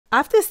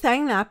After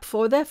signing up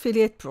for the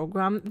affiliate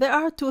program, there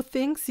are two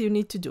things you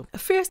need to do.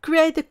 First,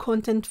 create the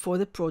content for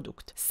the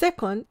product.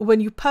 Second,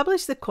 when you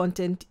publish the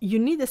content, you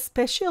need a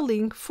special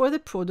link for the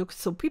product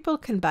so people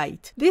can buy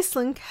it. This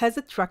link has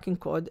a tracking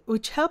code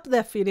which helps the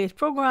affiliate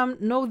program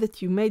know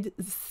that you made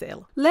the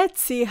sale.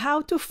 Let's see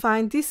how to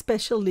find this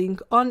special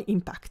link on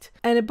Impact.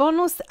 And a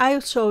bonus,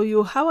 I'll show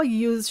you how I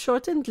use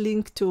shortened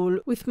link tool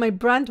with my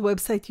brand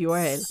website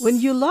URL. When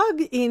you log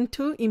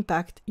into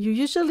Impact, you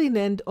usually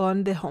land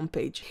on the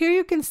homepage. Here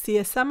you can see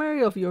a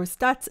summary of your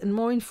stats and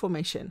more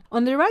information.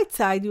 On the right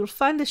side, you'll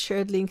find the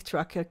shared link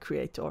tracker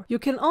creator. You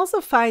can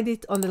also find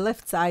it on the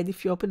left side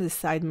if you open the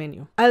side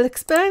menu. I'll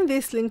explain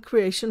this link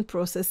creation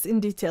process in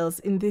details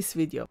in this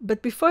video,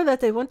 but before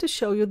that I want to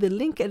show you the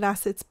link and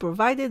assets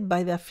provided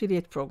by the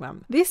affiliate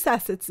program. These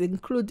assets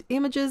include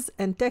images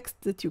and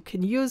text that you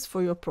can use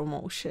for your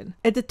promotion.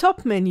 At the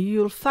top menu,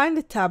 you'll find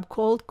a tab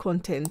called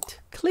Content.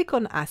 Click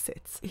on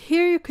Assets.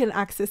 Here you can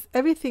access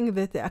everything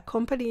that the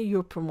company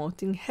you're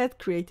promoting had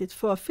created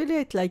for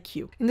affiliate like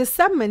you. In the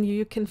submenu,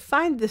 you can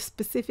find the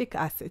specific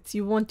assets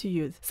you want to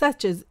use,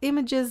 such as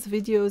images,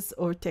 videos,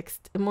 or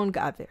text, among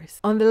others.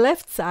 On the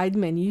left side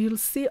menu, you'll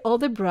see all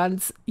the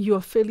brands you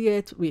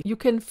affiliate with. You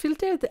can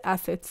filter the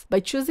assets by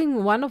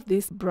choosing one of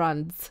these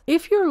brands.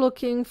 If you're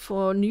looking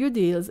for new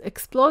deals,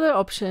 explore the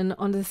option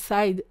on the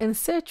side and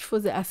search for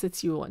the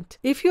assets you want.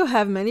 If you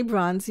have many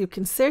brands, you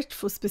can search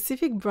for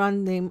specific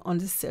brand name on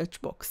the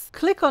search box.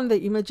 Click on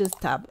the Images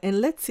tab and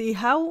let's see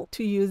how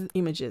to use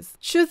images.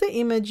 Choose the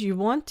image you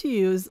want to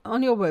use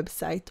on your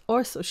website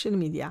or social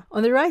media.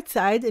 On the right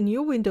side, a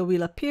new window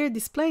will appear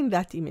displaying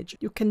that image.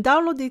 You can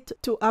download it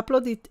to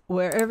upload it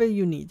wherever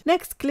you need.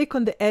 Next, click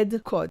on the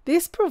Add Code.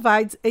 This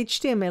provides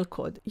HTML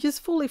code,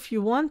 useful if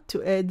you want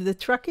to add the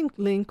tracking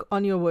link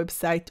on your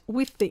website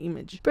with the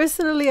image.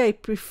 Personally, I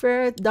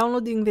prefer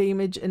downloading the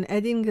image and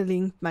adding a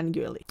link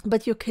manually,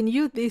 but you can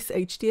use this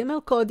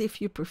HTML code if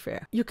you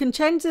prefer. You can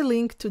change the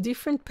link to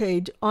different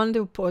page on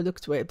the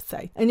product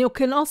website, and you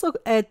can also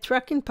add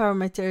tracking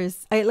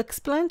parameters. I'll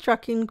explain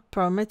tracking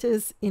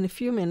parameters in a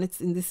few minutes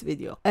in this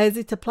video, as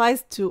it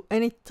applies to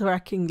any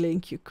tracking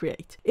link you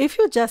create. If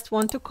you just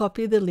want to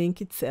copy the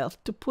link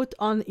itself to put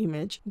on the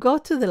image, go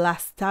to the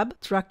last tab,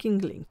 Tracking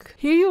Link.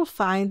 Here you'll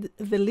find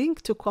the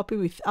link to copy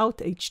without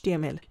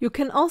HTML. You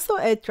can also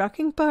add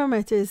tracking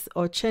parameters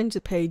or change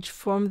the page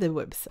from the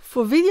website.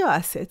 For video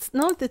assets,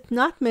 note that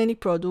not many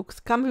products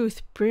come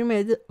with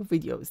pre-made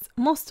videos.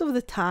 Most of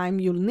the time,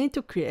 you'll need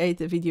to create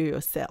a video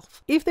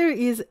yourself. If there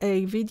is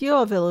a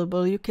video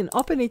available, you can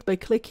open it by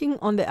clicking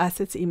on the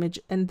assets image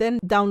and then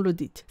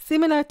download it,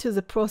 similar to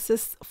the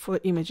process for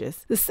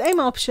images. The same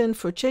option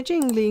for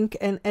changing link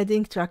and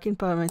adding tracking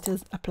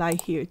parameters apply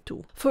here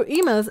too. For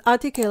emails,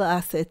 article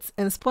assets,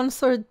 and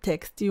sponsored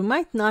text, you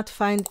might not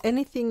find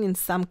anything in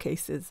some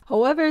cases.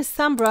 However,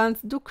 some brands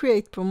do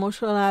create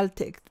promotional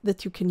text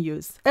that you can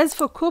use. As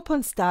for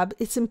coupons tab,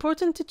 it's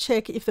important to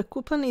check if the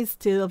coupon is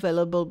still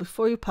available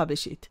before you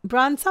publish it.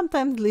 Brands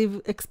sometimes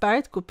leave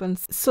expired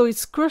coupons, so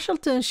it's crucial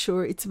to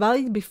ensure it's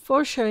valid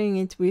before sharing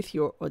it with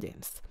your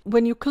audience.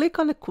 When you click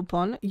on a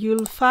coupon,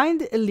 you'll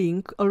find a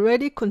link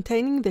already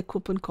containing the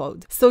coupon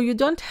code, so you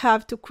don't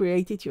have to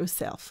create it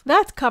yourself.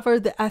 That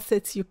covers the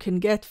assets you can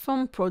get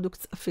from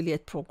products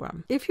affiliate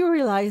program. If you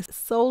rely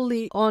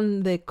solely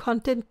on the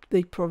content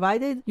they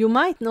provided, you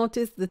might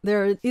notice that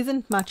there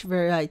isn't much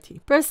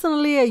variety.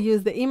 Personally, I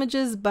use the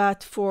images,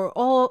 but for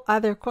all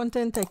other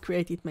content, I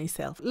create it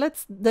myself.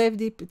 Let's dive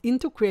deep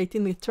into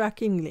creating the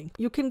tracking link.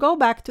 You can go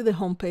back to the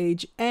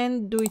homepage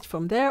and do it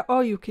from there,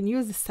 or you can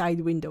use the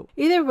side window.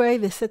 Either way,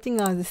 the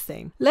settings are the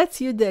same. Let's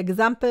use the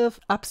example of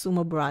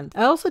AppSumo brand.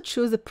 I also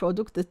choose a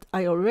product that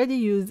I already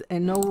use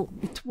and know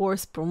it's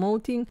worth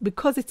promoting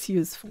because it's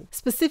useful.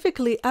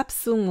 Specifically,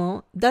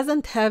 AppSumo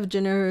doesn't have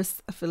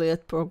generous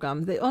affiliate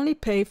program. They only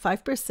pay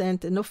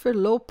 5% and offer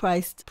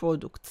low-priced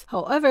products.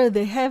 However,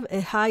 they have a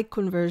high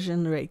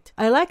conversion rate.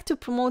 I like to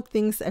promote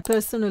things I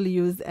personally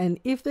use, and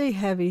if they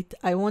have it,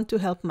 I want to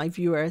help my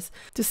viewers.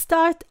 To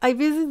start, I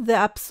visit the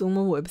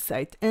AppSumo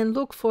website and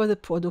look for the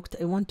product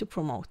I want to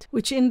promote,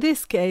 which in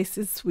this case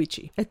is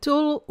Switchy, a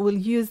tool we'll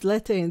use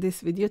later in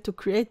this video to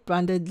create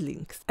branded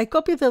links. I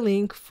copy the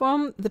link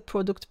from the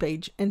product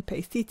page and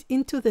paste it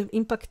into the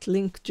Impact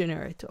link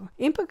generator.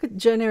 Impact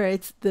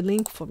generates the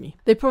link for me.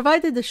 They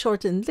provided a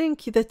shortened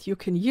link that you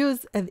can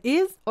use as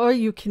is, or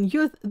you can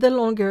use the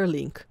longer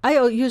link.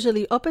 I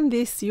usually open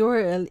this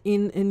URL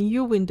in a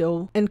new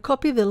window and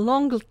copy the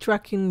long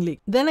tracking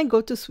link. Then I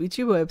go to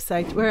Switchy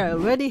website where I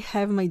already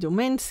have my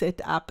domain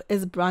set up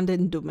as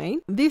branded domain.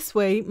 This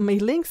way, my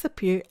links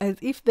appear as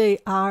if they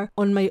are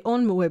on my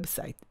own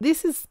website.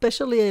 This is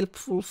especially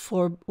helpful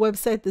for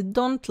websites that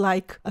don't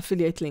like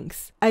affiliate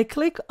links. I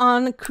click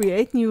on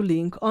Create New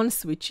Link on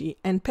Switchy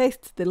and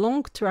paste the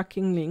long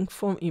tracking link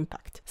from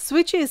Impact.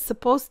 Switchy is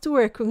supposed to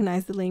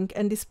recognize the link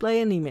and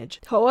display an image.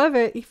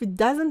 However, if it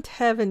doesn't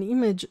have an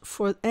image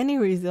for any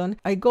reason,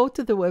 I go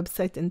to the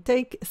website and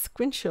take a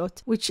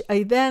screenshot, which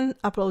I then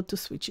upload to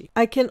Switchy.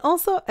 I can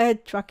also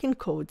add tracking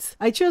codes.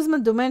 I choose my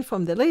domain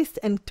from the list,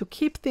 and to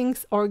keep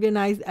things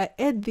organized, I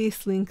add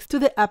this link links to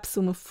the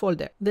AppSumo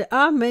folder. There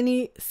are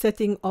many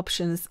setting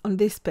options on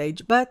this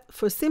page, but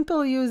for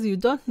simple use, you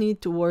don't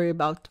need to worry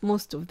about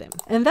most of them.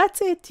 And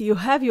that's it. You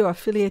have your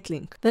affiliate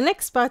link. The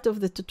next part of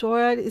the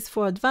tutorial is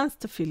for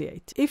advanced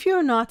affiliate. If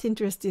you're not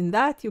interested in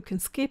that, you can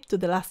skip to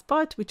the last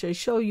part, which I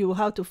show you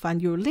how to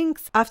find your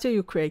links after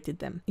you created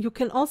them. You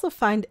can also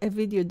find a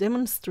video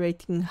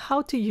demonstrating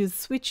how to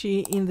use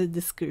Switchy in the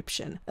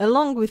description,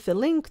 along with a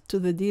link to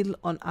the deal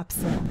on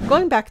AppSumo.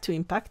 Going back to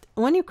Impact,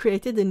 when you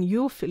created a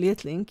new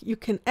affiliate link, you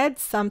can add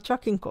some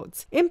tracking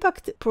codes.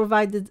 Impact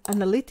provided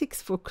analytics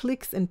for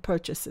clicks and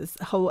purchases.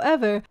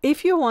 However,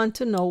 if you want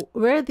to know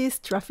where this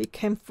traffic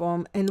came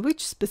from and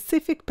which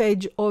specific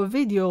page or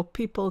video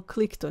people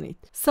clicked on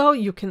it, so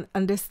you can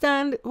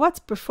understand what's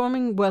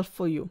performing well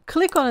for you,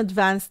 click on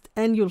Advanced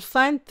and you'll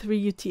find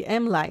 3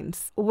 UTM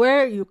lines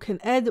where you can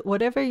add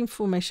whatever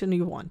information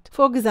you want.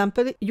 For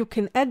example, you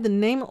can add the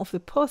name of the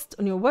post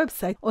on your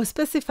website or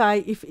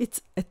specify if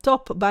it's a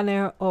top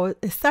banner or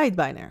a side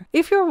banner.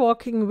 If you're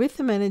working with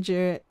a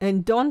manager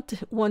and don't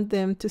want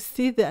them to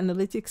see the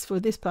analytics for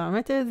these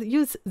parameters,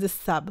 use the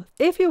sub.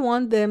 If you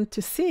want them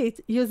to see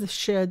it, use a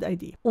shared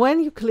ID.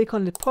 When you click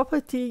on the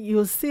property,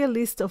 you'll see a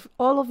list of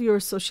all of your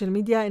social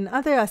media and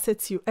other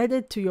assets you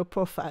added to your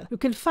profile. You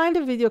can find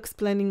a video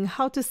explaining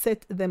how to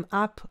set them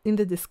up in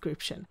the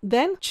description.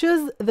 Then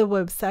choose the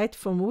website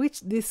from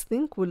which this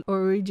link will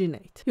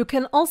originate. You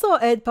can also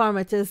add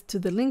parameters to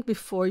the link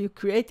before you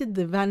created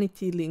the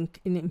vanity link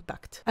in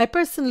Impact. I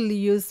personally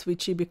use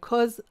Switchy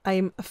because I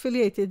am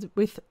affiliated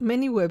with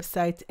many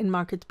websites and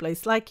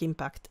marketplaces like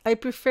Impact. I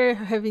prefer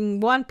having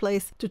one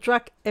place to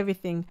track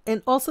everything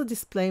and also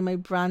display my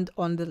brand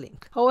on the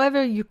link.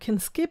 However, you can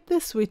skip the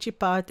Switchy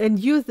part and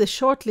use the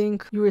short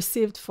link you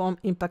received from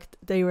Impact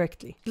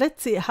directly.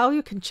 Let's see how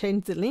you can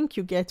change the link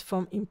you get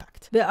from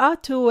Impact. There are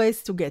 2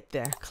 ways to get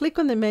there. Click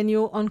on the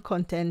menu on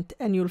Content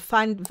and you'll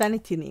find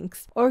Vanity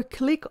Links, or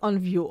click on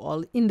View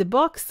All in the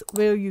box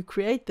where you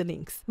create the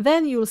links.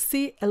 Then you'll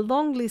see a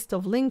long list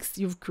of links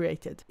you've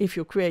created, if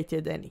you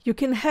created any. You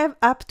can have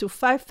up to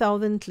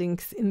 5,000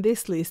 links in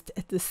this list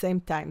at the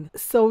same time,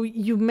 so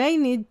you may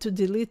need to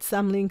delete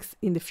some links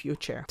in the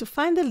future. To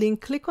find a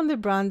link, click on the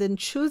brand and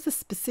choose a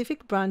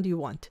specific brand you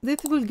want.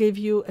 This will give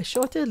you a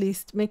shorter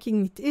list,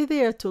 making it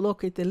easier to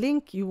locate the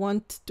link you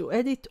want to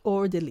edit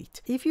or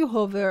delete. If you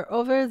hover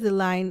over the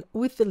line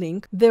with the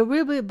link, there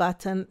will be a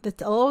button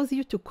that allows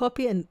you to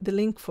copy the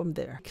link from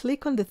there.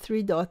 Click on the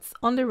 3 dots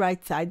on the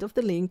right side of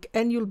the link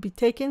and you'll be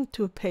taken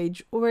to a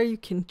page where you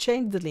can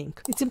change the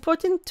link. It's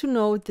important to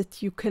note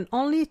that you can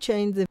only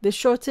change the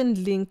shortened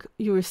link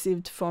you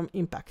received from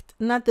Impact,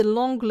 not the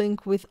long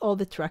link with all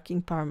the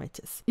tracking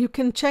parameters. You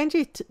can change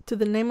it to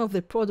the name of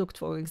the product,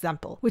 for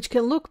example, which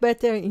can look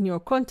better in your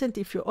content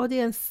if your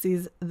audience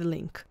sees the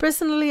link.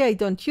 Personally, I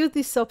don't use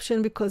this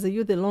option because I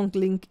use the long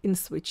link in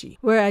Switchy,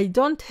 where I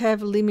don't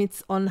have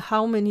limits on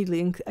how many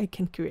links I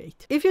can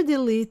create. If you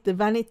delete the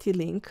vanity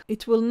link,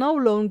 it will no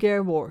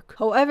longer work.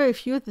 However,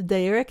 if you use the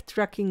direct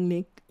tracking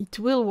link, it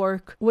will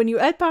work. When you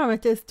add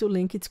parameters to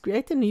link, it's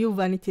create a new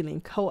vanity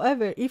link.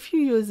 However, if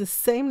you use the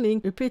same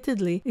link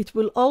repeatedly, it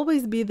will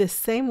always be the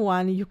same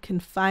one you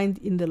can find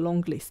in the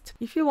long list.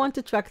 If you want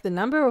to track the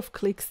number of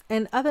clicks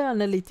and other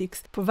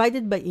analytics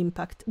provided by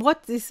Impact,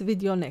 watch this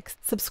video next.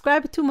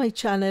 Subscribe to my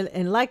channel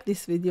and like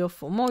this video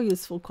for more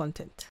useful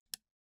content.